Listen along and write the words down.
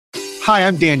Hi,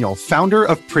 I'm Daniel, founder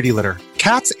of Pretty Litter.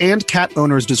 Cats and cat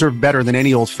owners deserve better than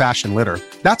any old-fashioned litter.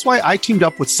 That's why I teamed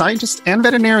up with scientists and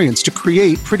veterinarians to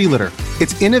create Pretty Litter.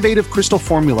 Its innovative crystal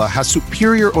formula has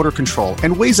superior odor control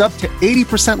and weighs up to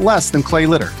 80% less than clay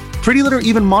litter. Pretty Litter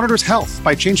even monitors health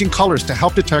by changing colors to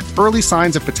help detect early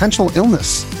signs of potential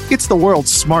illness. It's the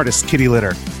world's smartest kitty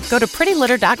litter. Go to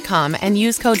prettylitter.com and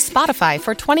use code SPOTIFY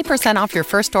for 20% off your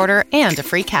first order and a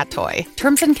free cat toy.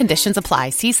 Terms and conditions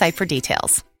apply. See site for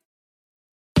details.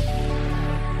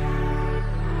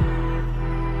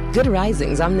 Good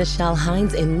risings, I'm Nichelle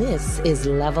Hines, and this is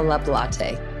Level Up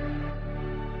Latte.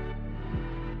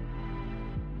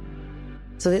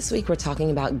 So this week we're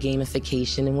talking about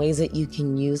gamification and ways that you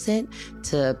can use it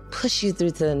to push you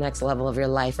through to the next level of your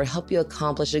life or help you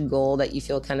accomplish a goal that you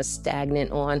feel kind of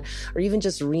stagnant on, or even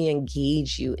just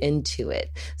re-engage you into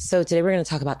it. So today we're going to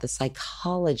talk about the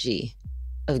psychology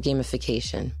of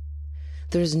gamification.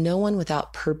 There's no one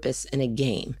without purpose in a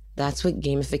game. That's what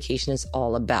gamification is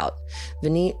all about.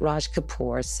 Vineet Raj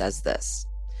Kapoor says this.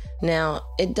 Now,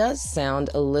 it does sound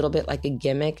a little bit like a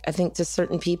gimmick, I think, to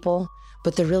certain people,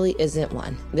 but there really isn't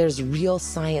one. There's real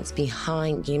science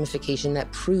behind gamification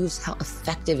that proves how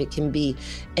effective it can be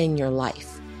in your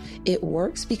life. It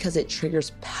works because it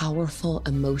triggers powerful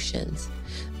emotions.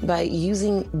 By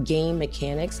using game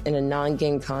mechanics in a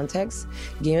non-game context,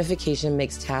 gamification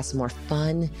makes tasks more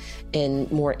fun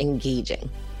and more engaging.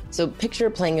 So picture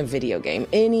playing a video game,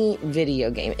 any video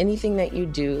game, anything that you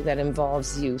do that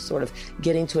involves you sort of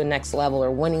getting to a next level or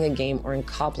winning a game or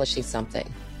accomplishing something.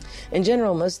 In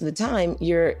general, most of the time,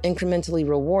 you're incrementally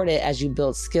rewarded as you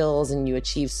build skills and you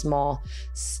achieve small,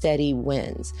 steady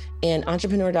wins. And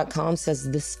Entrepreneur.com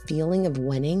says this feeling of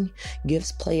winning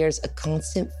gives players a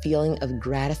constant feeling of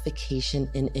gratification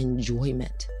and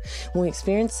enjoyment. When we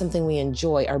experience something we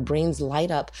enjoy, our brains light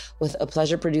up with a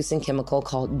pleasure-producing chemical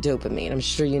called dopamine. I'm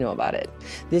sure you know about it.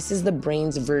 This is the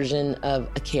brain's version of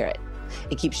a carrot.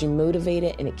 It keeps you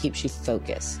motivated and it keeps you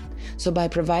focused. So by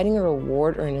providing a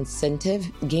reward or an incentive,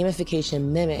 gamification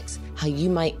mimics how you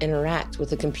might interact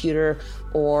with a computer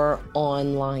or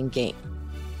online game.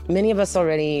 Many of us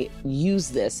already use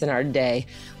this in our day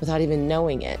without even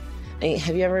knowing it.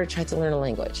 Have you ever tried to learn a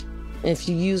language? And if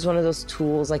you use one of those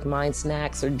tools like Mind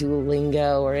Snacks or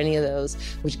Duolingo or any of those,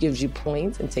 which gives you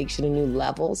points and takes you to new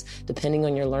levels, depending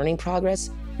on your learning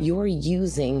progress, you're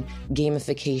using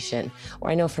gamification.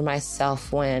 Or I know for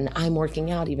myself, when I'm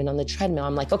working out, even on the treadmill,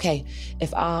 I'm like, okay,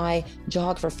 if I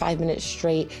jog for 5 minutes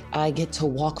straight, I get to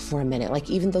walk for a minute. Like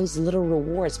even those little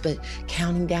rewards, but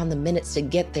counting down the minutes to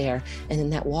get there. And then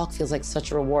that walk feels like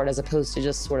such a reward as opposed to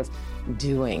just sort of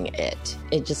doing it.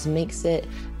 It just makes it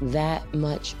that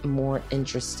much more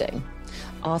interesting.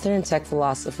 Author and tech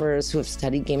philosophers who have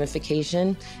studied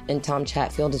gamification, and Tom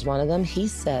Chatfield is one of them, he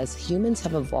says humans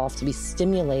have evolved to be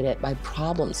stimulated by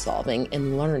problem solving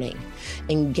and learning,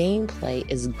 and gameplay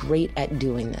is great at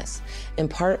doing this, in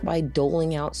part by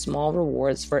doling out small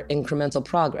rewards for incremental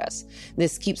progress.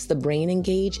 This keeps the brain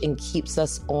engaged and keeps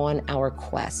us on our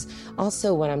quest.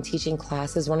 Also, when I'm teaching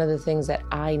classes, one of the things that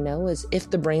I know is if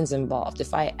the brain's involved,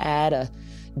 if I add a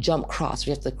jump cross,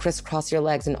 you have to crisscross your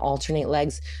legs and alternate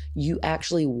legs, you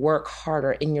actually work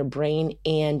harder in your brain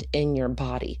and in your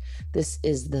body. This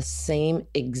is the same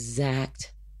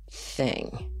exact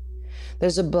thing.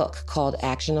 There's a book called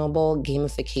Actionable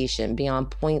Gamification,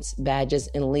 Beyond Points, Badges,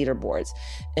 and Leaderboards.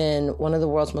 And one of the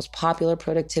world's most popular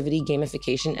productivity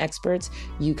gamification experts,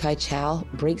 Yukai Chao,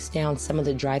 breaks down some of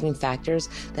the driving factors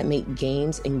that make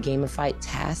games and gamified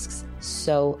tasks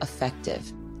so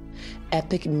effective.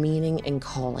 Epic meaning and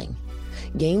calling.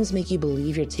 Games make you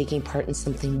believe you're taking part in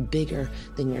something bigger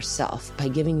than yourself by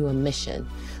giving you a mission,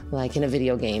 like in a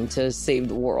video game, to save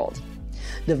the world.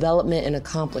 Development and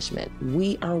accomplishment.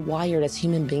 We are wired as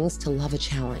human beings to love a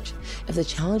challenge. If the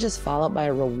challenge is followed by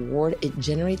a reward, it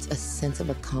generates a sense of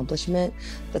accomplishment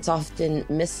that's often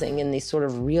missing in these sort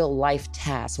of real life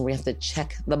tasks where we have to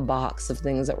check the box of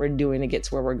things that we're doing to get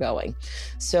to where we're going.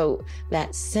 So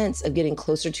that sense of getting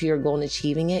closer to your goal and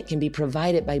achieving it can be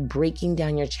provided by breaking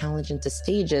down your challenge into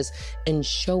stages and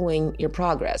showing your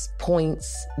progress,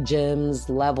 points, gems,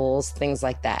 levels, things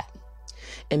like that.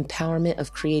 Empowerment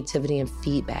of creativity and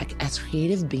feedback. As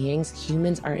creative beings,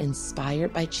 humans are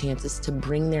inspired by chances to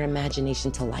bring their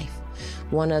imagination to life.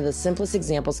 One of the simplest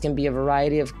examples can be a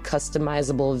variety of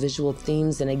customizable visual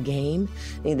themes in a game.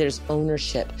 There's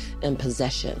ownership and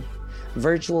possession.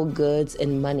 Virtual goods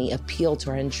and money appeal to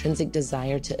our intrinsic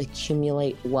desire to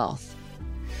accumulate wealth.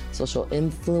 Social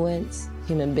influence.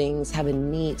 Human beings have a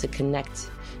need to connect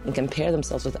and compare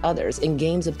themselves with others, and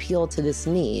games appeal to this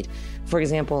need. For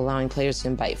example, allowing players to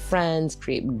invite friends,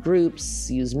 create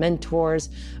groups, use mentors,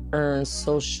 earn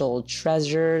social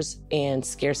treasures and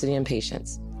scarcity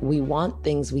impatience. We want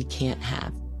things we can't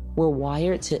have. We're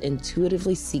wired to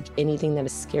intuitively seek anything that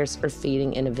is scarce or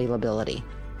fading in availability.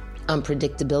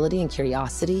 Unpredictability and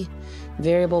curiosity.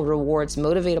 Variable rewards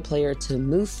motivate a player to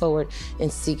move forward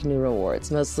and seek new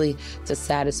rewards, mostly to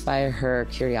satisfy her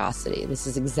curiosity. This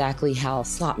is exactly how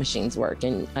slot machines work,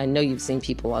 and I know you've seen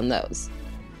people on those.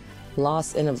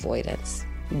 Loss and avoidance.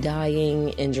 Dying,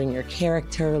 injuring your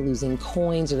character, losing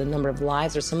coins, or the number of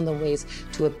lives are some of the ways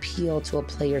to appeal to a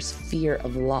player's fear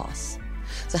of loss.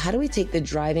 So how do we take the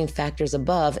driving factors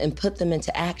above and put them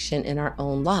into action in our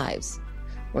own lives?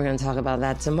 We're going to talk about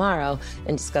that tomorrow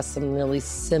and discuss some really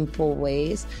simple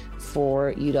ways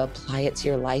for you to apply it to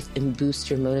your life and boost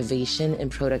your motivation and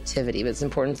productivity. But it's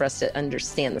important for us to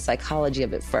understand the psychology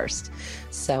of it first.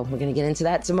 So we're going to get into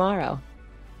that tomorrow.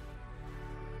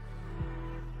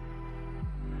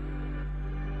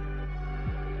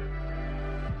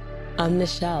 I'm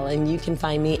Nichelle, and you can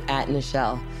find me at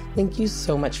Nichelle. Thank you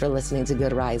so much for listening to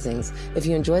Good Risings. If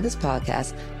you enjoyed this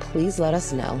podcast, please let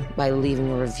us know by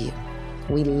leaving a review.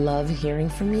 We love hearing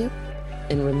from you.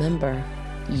 And remember,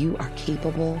 you are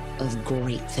capable of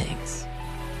great things.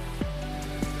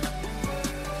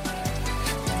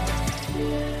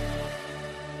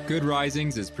 Good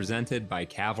Risings is presented by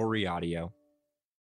Cavalry Audio.